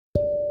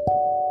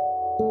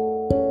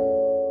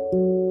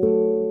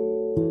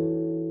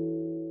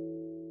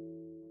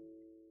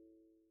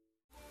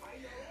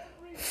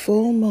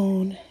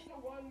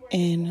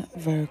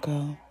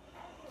Virgo,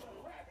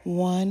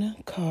 one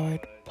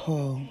card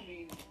pull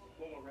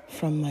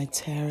from my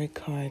tarot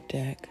card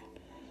deck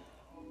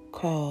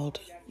called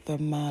The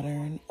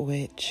Modern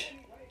Witch.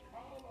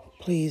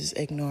 Please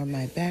ignore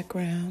my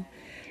background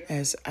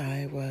as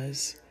I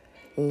was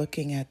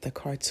looking at the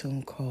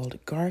cartoon called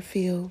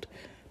Garfield.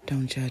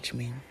 Don't judge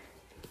me.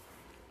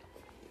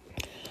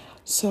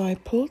 So I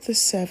pulled the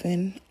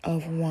Seven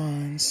of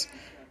Wands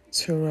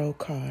tarot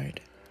card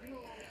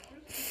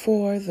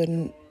for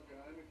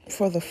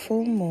the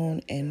full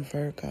moon in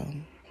Virgo.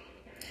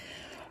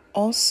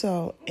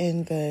 Also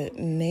in the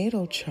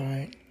natal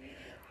chart,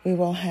 we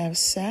will have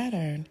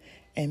Saturn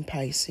in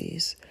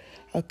Pisces,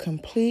 a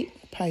complete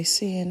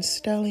Piscean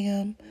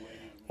stellium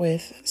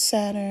with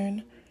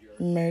Saturn,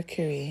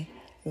 Mercury,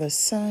 the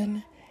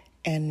Sun,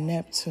 and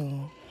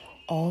Neptune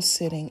all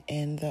sitting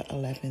in the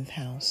 11th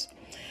house.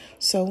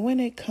 So when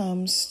it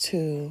comes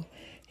to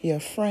your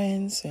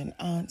friends and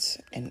aunts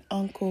and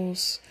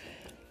uncles,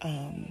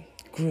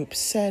 group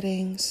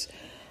settings,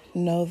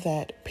 know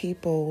that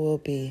people will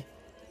be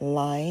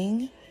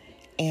lying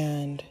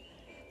and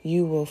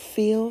you will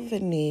feel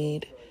the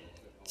need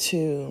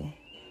to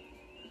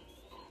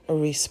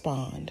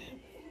respond.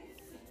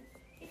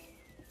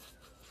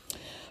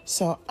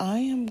 So I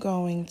am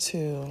going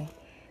to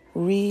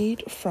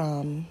read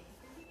from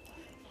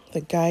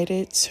the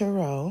Guided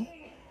Tarot,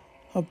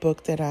 a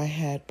book that I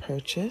had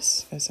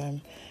purchased as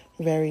I'm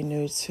very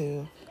new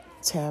to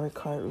tarot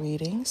card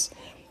readings.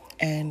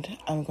 And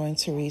I'm going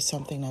to read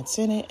something that's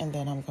in it, and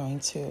then I'm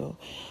going to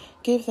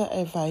give the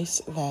advice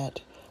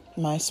that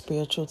my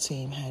spiritual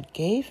team had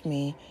gave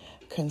me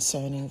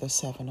concerning the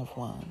Seven of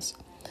Wands.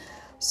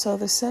 So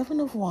the Seven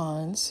of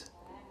Wands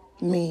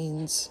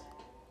means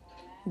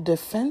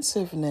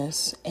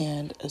defensiveness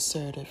and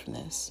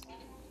assertiveness.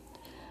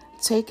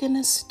 Taking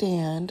a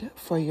stand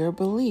for your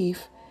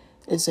belief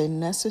is a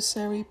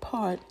necessary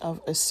part of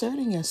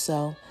asserting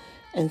yourself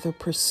in the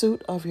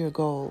pursuit of your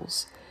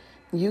goals.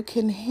 You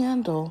can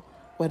handle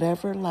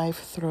whatever life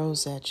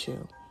throws at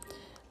you.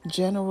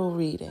 General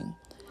reading.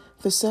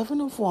 The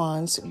Seven of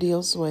Wands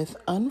deals with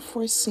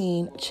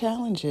unforeseen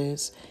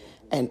challenges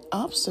and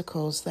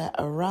obstacles that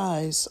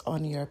arise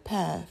on your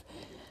path,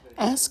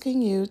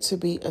 asking you to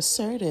be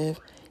assertive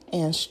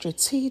and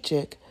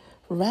strategic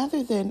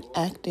rather than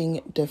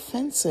acting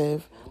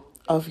defensive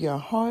of your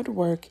hard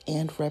work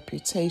and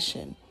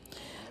reputation.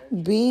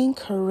 Being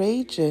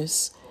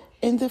courageous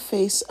in the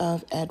face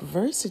of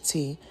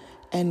adversity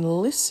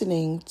and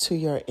listening to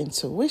your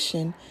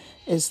intuition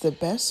is the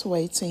best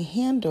way to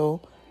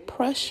handle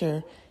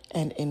pressure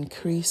and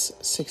increase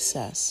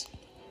success.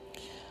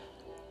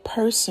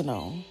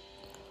 Personal.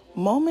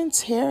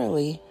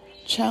 Momentarily,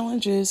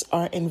 challenges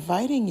are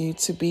inviting you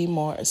to be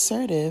more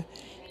assertive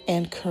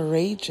and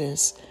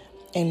courageous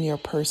in your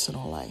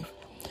personal life.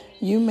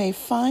 You may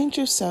find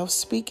yourself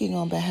speaking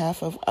on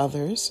behalf of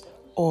others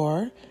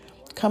or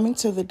coming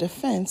to the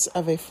defense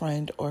of a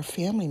friend or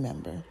family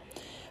member.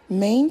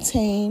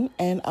 Maintain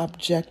an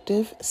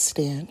objective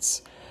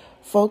stance,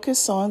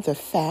 focus on the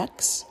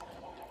facts,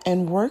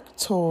 and work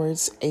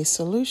towards a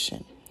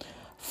solution.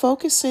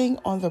 Focusing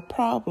on the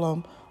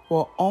problem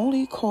will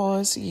only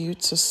cause you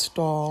to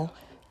stall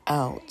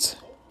out.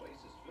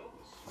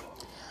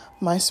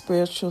 My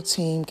spiritual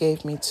team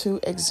gave me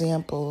 2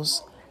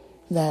 examples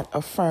that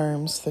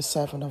affirms the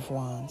Seven of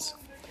Wands.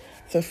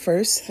 The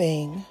first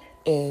thing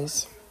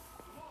is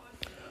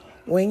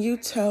when you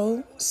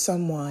tell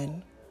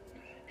someone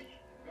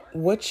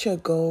what your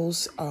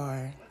goals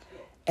are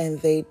and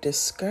they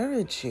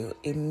discourage you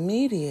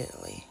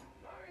immediately,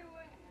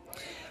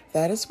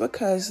 that is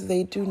because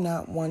they do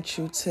not want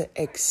you to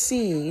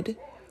exceed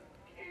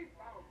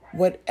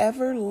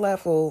whatever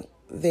level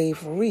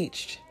they've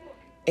reached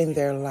in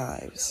their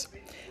lives.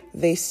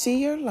 They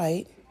see your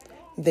light,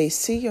 they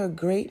see your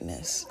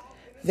greatness,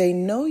 they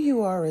know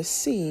you are a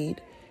seed,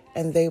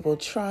 and they will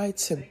try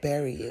to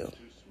bury you.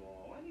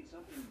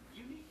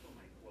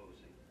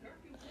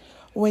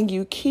 When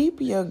you keep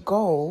your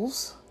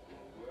goals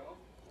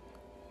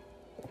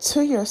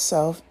to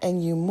yourself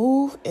and you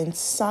move in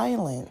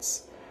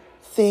silence,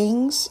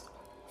 things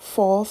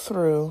fall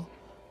through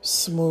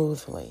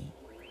smoothly.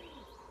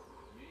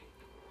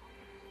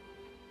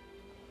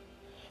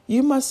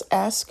 You must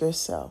ask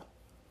yourself,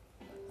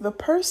 the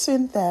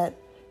person that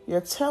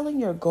you're telling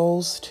your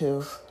goals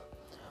to,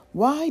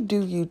 why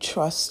do you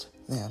trust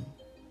them?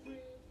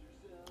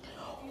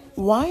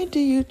 Why do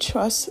you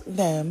trust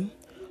them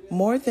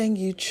more than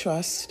you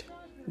trust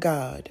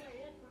God?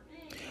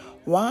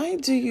 Why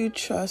do you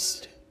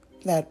trust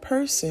that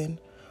person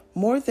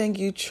more than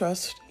you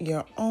trust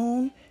your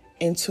own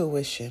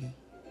intuition?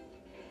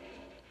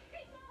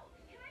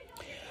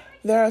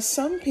 There are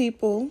some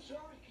people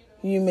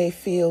you may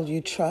feel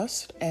you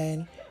trust,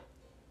 and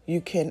you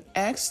can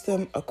ask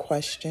them a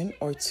question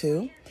or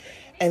two,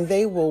 and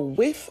they will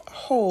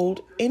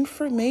withhold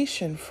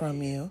information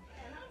from you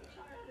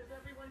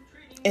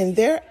in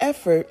their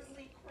effort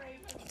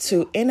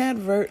to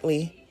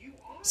inadvertently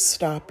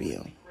stop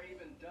you.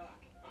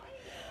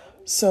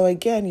 So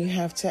again, you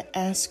have to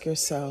ask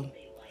yourself,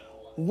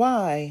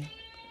 why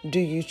Do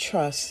you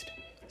trust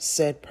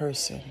said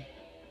person?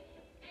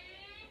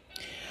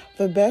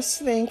 The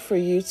best thing for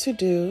you to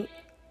do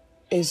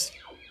is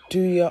do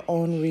your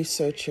own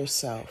research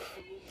yourself.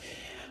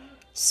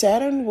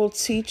 Saturn will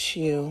teach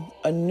you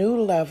a new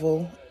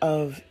level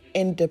of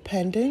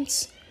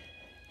independence,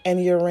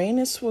 and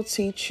Uranus will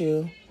teach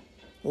you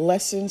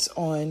lessons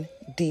on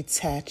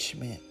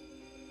detachment.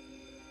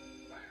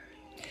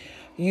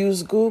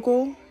 Use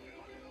Google.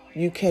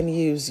 You can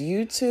use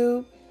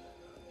YouTube.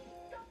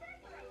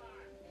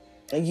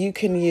 You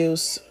can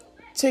use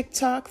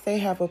TikTok. They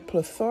have a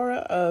plethora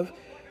of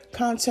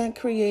content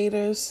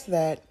creators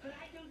that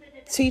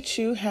teach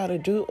you how to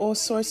do all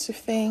sorts of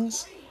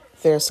things.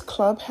 There's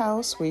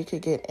Clubhouse where you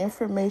could get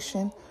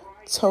information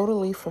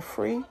totally for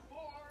free.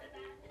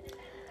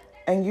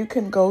 And you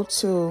can go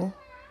to,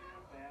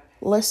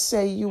 let's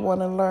say you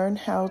want to learn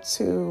how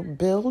to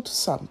build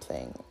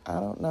something. I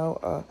don't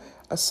know,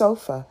 a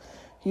sofa.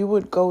 You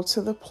would go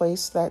to the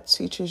place that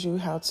teaches you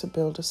how to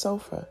build a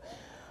sofa.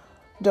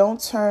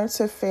 Don't turn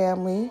to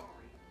family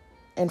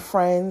and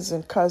friends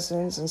and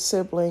cousins and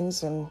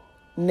siblings and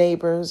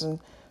neighbors and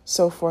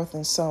so forth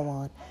and so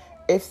on.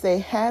 If they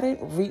hadn't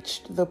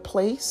reached the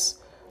place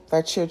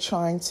that you're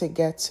trying to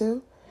get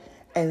to,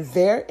 and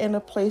they're in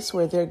a place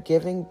where they're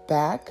giving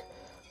back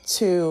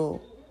to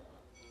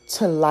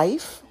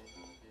life,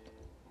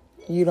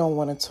 you don't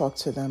want to talk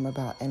to them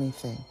about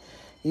anything.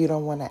 You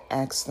don't want to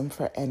ask them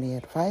for any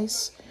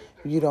advice.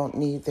 You don't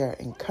need their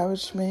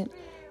encouragement.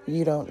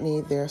 You don't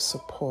need their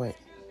support.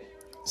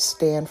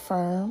 Stand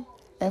firm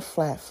and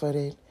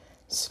flat-footed.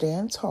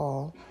 Stand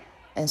tall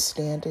and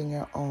stand in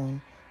your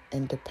own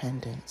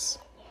independence.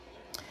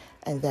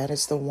 And that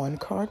is the one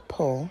card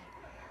pull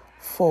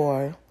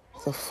for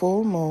the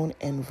full moon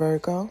in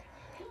Virgo.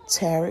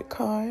 Tarot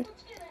card,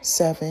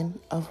 7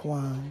 of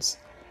Wands.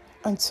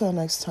 Until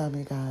next time,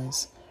 you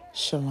guys.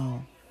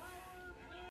 Shalom.